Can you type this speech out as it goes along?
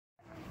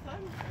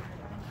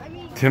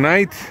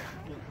Tonight,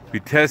 we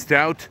test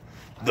out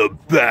the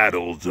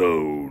battle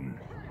zone.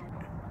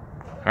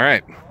 All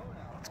right,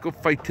 let's go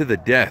fight to the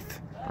death,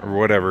 or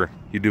whatever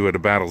you do at a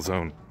battle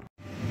zone.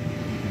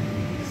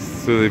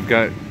 So they've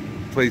got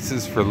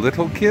places for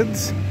little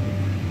kids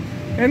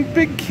and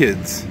big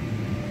kids.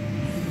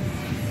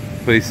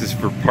 Places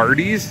for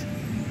parties,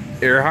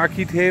 air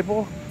hockey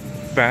table,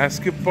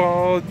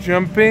 basketball,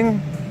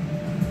 jumping,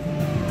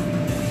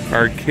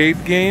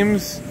 arcade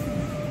games,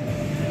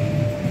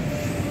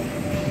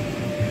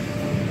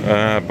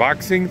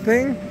 boxing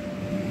thing.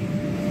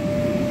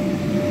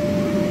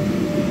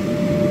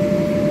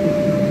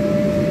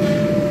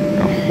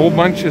 A whole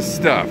bunch of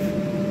stuff.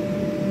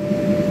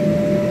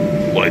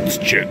 Let's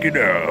check it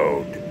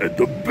out at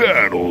the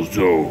battle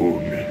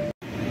zone.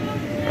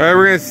 All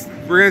right,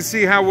 we're gonna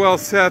see how well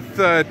Seth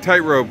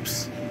tight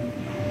ropes.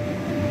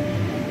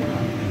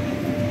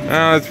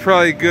 It's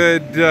probably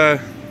good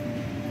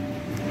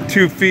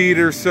 2 feet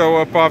or so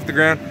up off the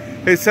ground.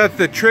 Hey Seth,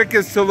 the trick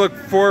is to look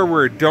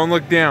forward, don't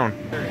look down.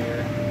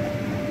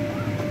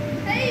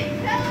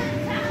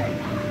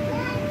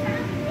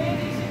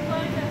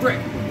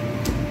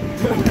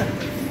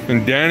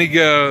 And down he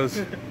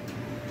goes.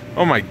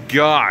 Oh my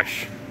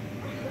gosh.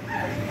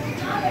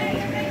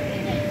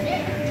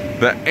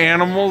 The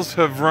animals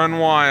have run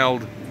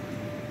wild.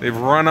 They've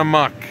run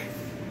amok.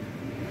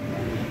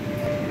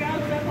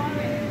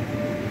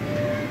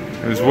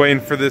 I was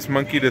waiting for this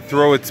monkey to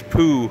throw its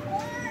poo.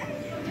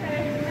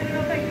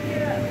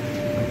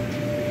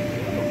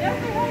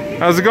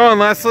 How's it going,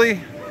 Leslie?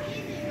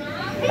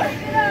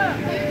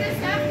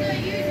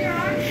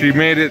 She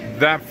made it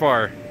that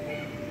far.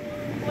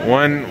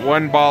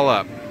 One ball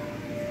up.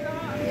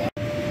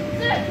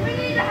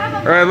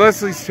 All right,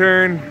 Leslie's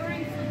turn.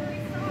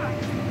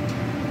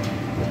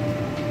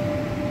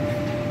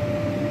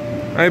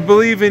 I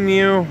believe in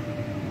you.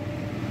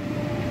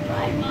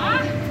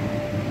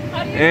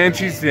 And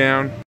she's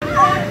down.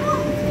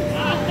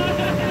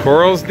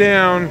 Coral's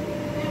down.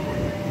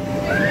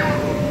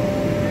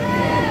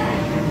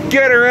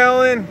 Get her,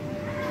 Ellen.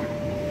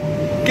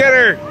 Get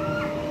her.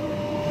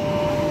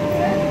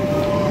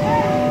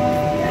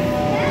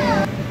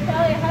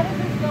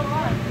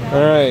 All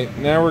right,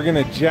 now we're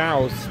gonna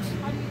joust.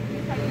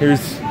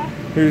 Here's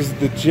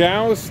the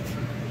joust.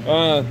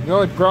 The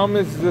only problem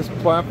is this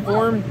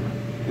platform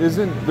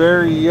isn't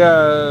very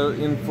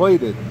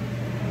inflated.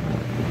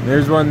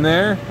 There's one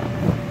there,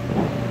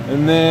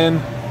 and then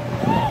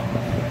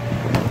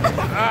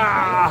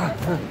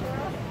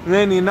and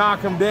then you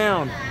knock them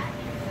down.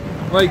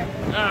 Like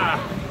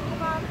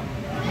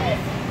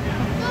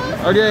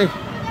Okay,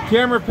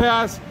 camera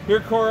pass. Here,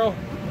 Coral.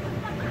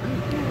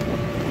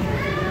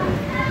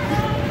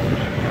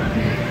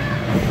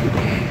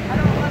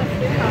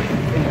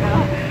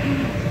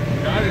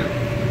 Got it.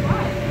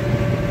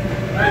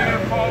 Are you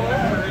gonna fall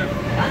over?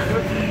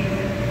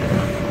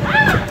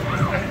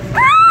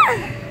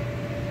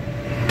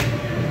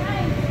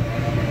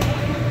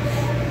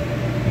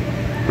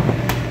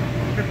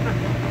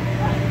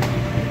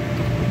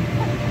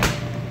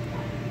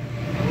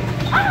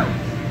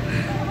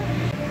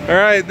 All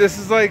right, this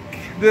is like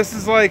the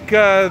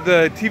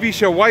TV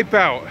show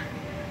Wipeout.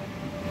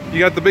 You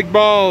got the big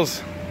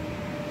balls.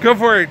 Go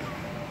for it.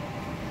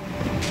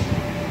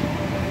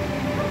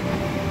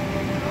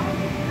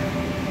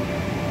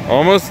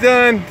 Almost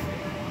done.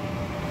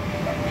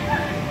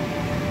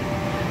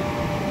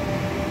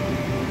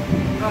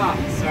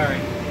 Sorry.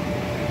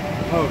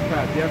 Oh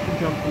crap, you have to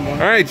jump from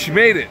one. All right, she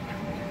made it.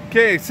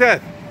 Okay,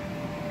 Seth.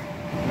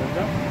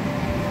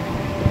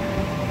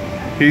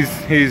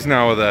 He's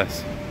now with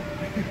us.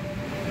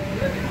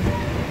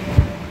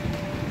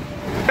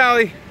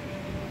 Callie.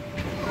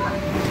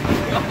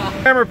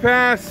 Camera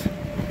pass.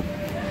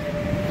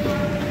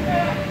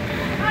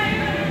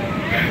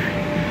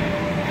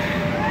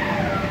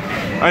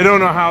 I don't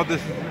know how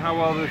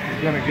well this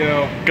is gonna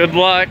go. Good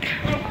luck.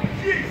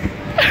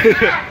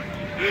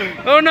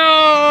 Oh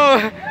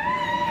no!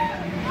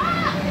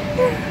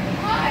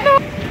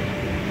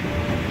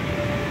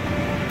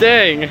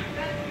 Dang.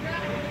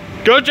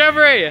 Go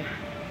Jeffrey!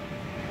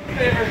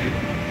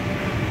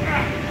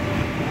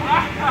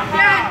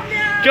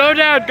 Go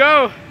Dad,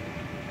 go!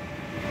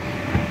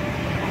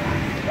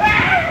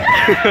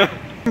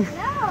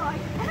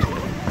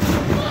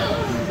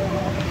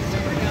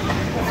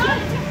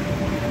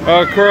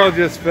 Oh, Coral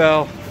just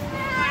fell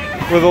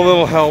with a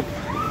little help.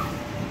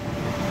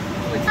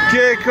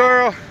 Okay,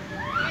 Coral.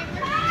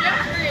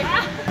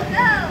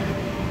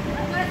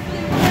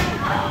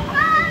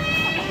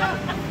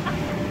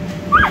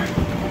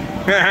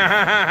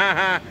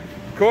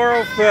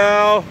 Coral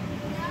fell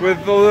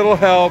with a little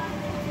help.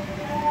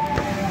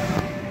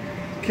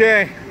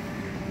 Okay,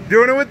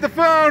 doing it with the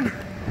phone.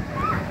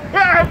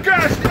 Oh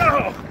gosh,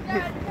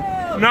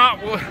 no!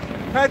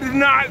 That did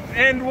not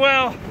end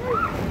well.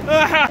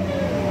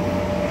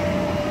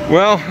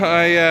 Well,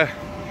 I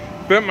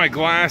bet my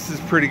glass is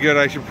pretty good.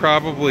 I should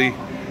probably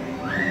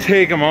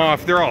take them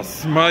off. They're all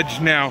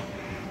smudged now.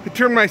 I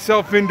turned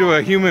myself into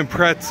a human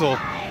pretzel,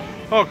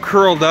 all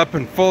curled up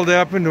and folded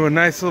up into a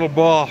nice little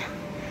ball.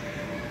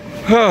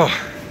 Oh,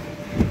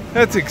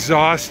 that's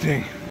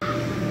exhausting.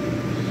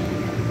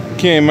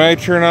 Okay, my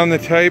turn on the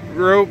tight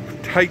rope.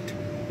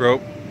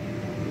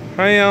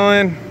 Hi,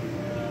 Ellen.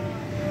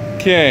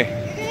 Okay.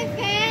 You're gonna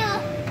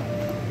fail.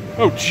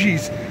 Oh,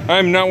 jeez.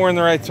 I'm not wearing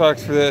the right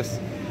socks for this.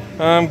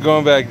 I'm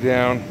going back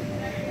down.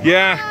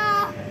 Yeah.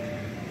 Oh,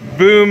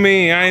 Boo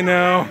me, I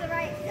know. the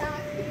right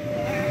socks.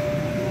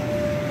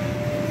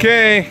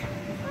 Okay.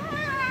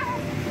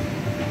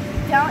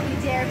 Don't you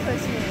dare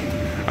push me.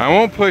 I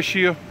won't push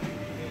you.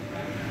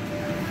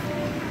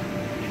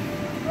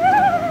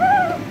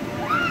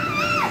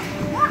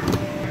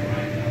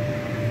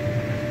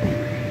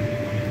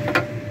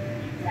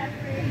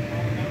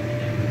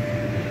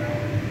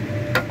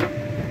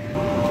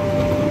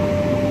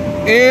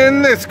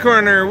 In this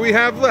corner, we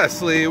have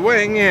Leslie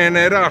weighing in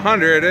at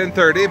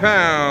 130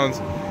 pounds.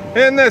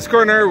 In this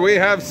corner, we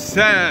have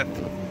Seth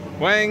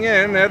weighing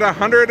in at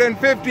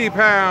 150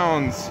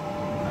 pounds.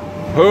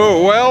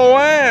 Who will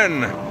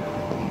win?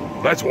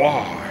 Let's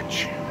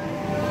watch.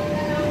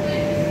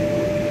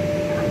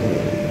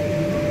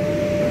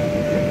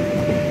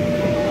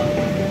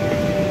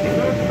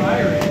 So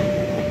tiring.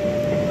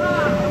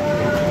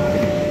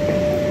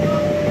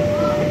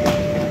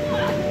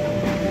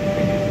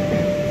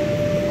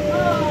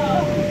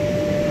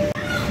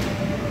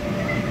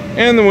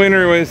 And the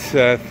winner was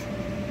Seth.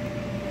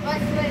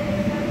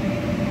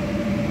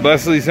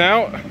 Leslie's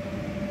out.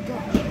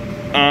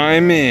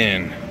 I'm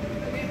in.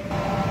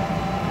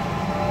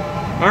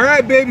 All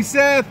right, baby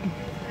Seth.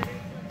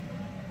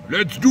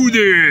 Let's do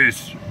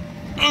this.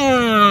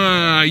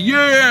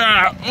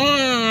 Yeah.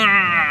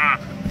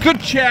 Good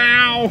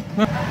chow.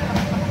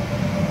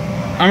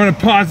 I'm gonna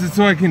pause it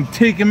so I can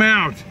take him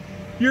out.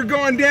 You're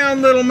going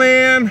down, little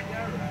man.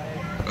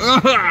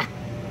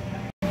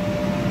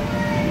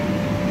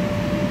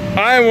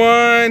 I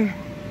won.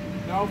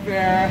 No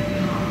fair.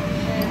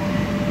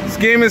 This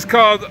game is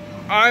called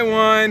I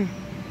Won.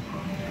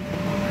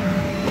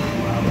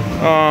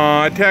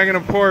 Aw, attacking a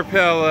poor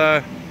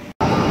Pella.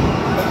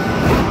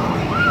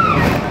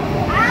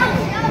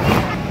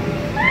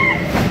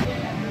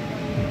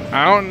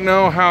 I don't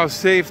know how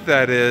safe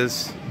that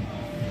is,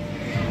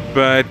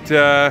 but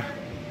at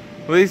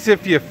least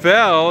if you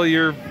fell,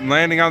 you're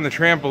landing on the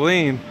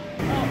trampoline.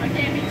 Oh, I can't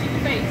hit you in the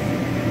face.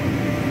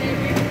 Stay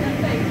away from that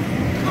face.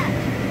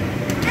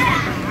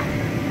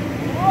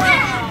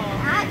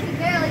 I can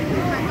barely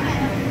move my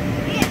head.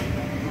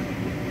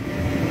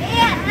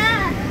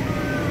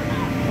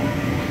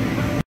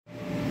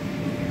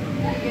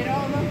 Get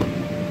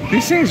over.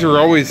 These things are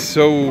always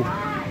so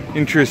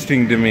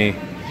interesting to me.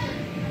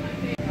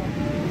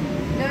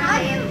 How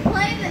do you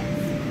play this?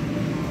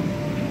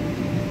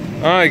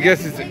 Oh, I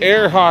guess it's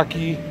air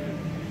hockey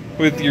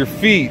with your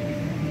feet.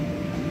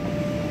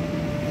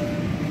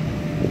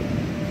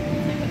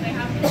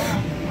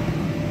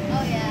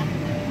 Oh yeah.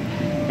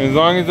 As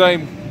long as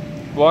I'm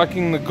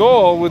blocking the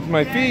goal with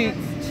my feet.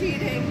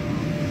 Cheating.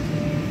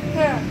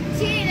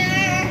 Cheater.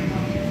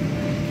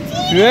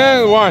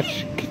 Yeah,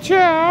 watch.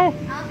 Ka-chow.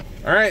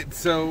 All right,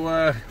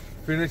 so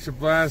finish the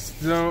blast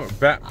zone.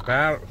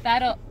 Battle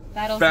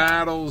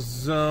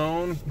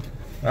zone.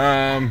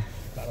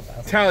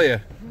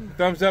 Talia,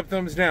 thumbs up,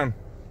 thumbs down.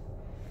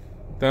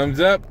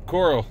 Thumbs up,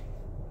 Coral.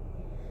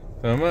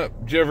 Thumb up,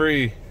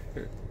 Jeffrey.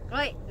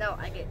 Wait, no,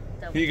 I get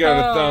double. He got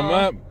a thumb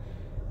up.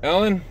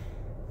 Ellen.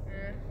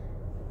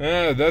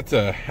 That's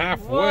a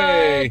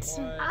halfway.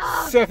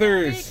 Oh,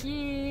 Sethers.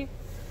 Vicky.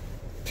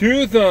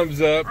 2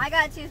 thumbs up. I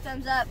got 2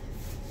 thumbs up.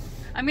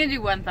 I'm gonna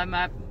do 1 thumb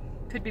up.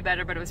 Could be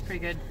better, but it was pretty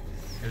good.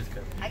 It was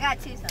good. I got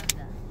 2 thumbs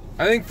up.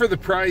 I think for the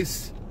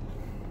price,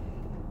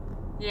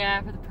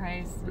 Yeah, for the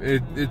price.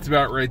 it's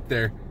about right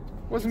there.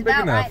 Wasn't It's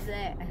big about enough. right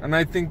there. And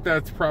I think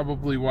that's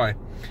probably why.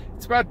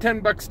 It's about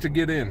 $10 to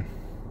get in.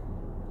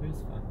 It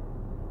was fun.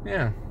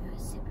 Yeah. It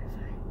was super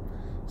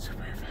fun.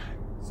 Super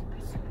fun.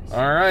 Super.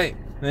 All right.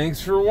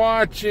 Thanks for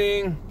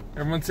watching.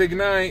 Everyone say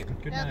goodnight.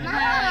 Good night.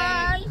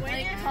 Night.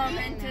 Like,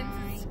 comment, and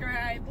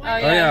subscribe. Oh, Oh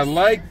yeah,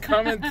 like,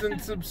 comments, and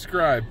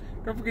subscribe.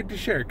 Don't forget to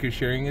share, because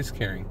sharing is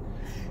caring.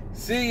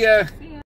 See ya. See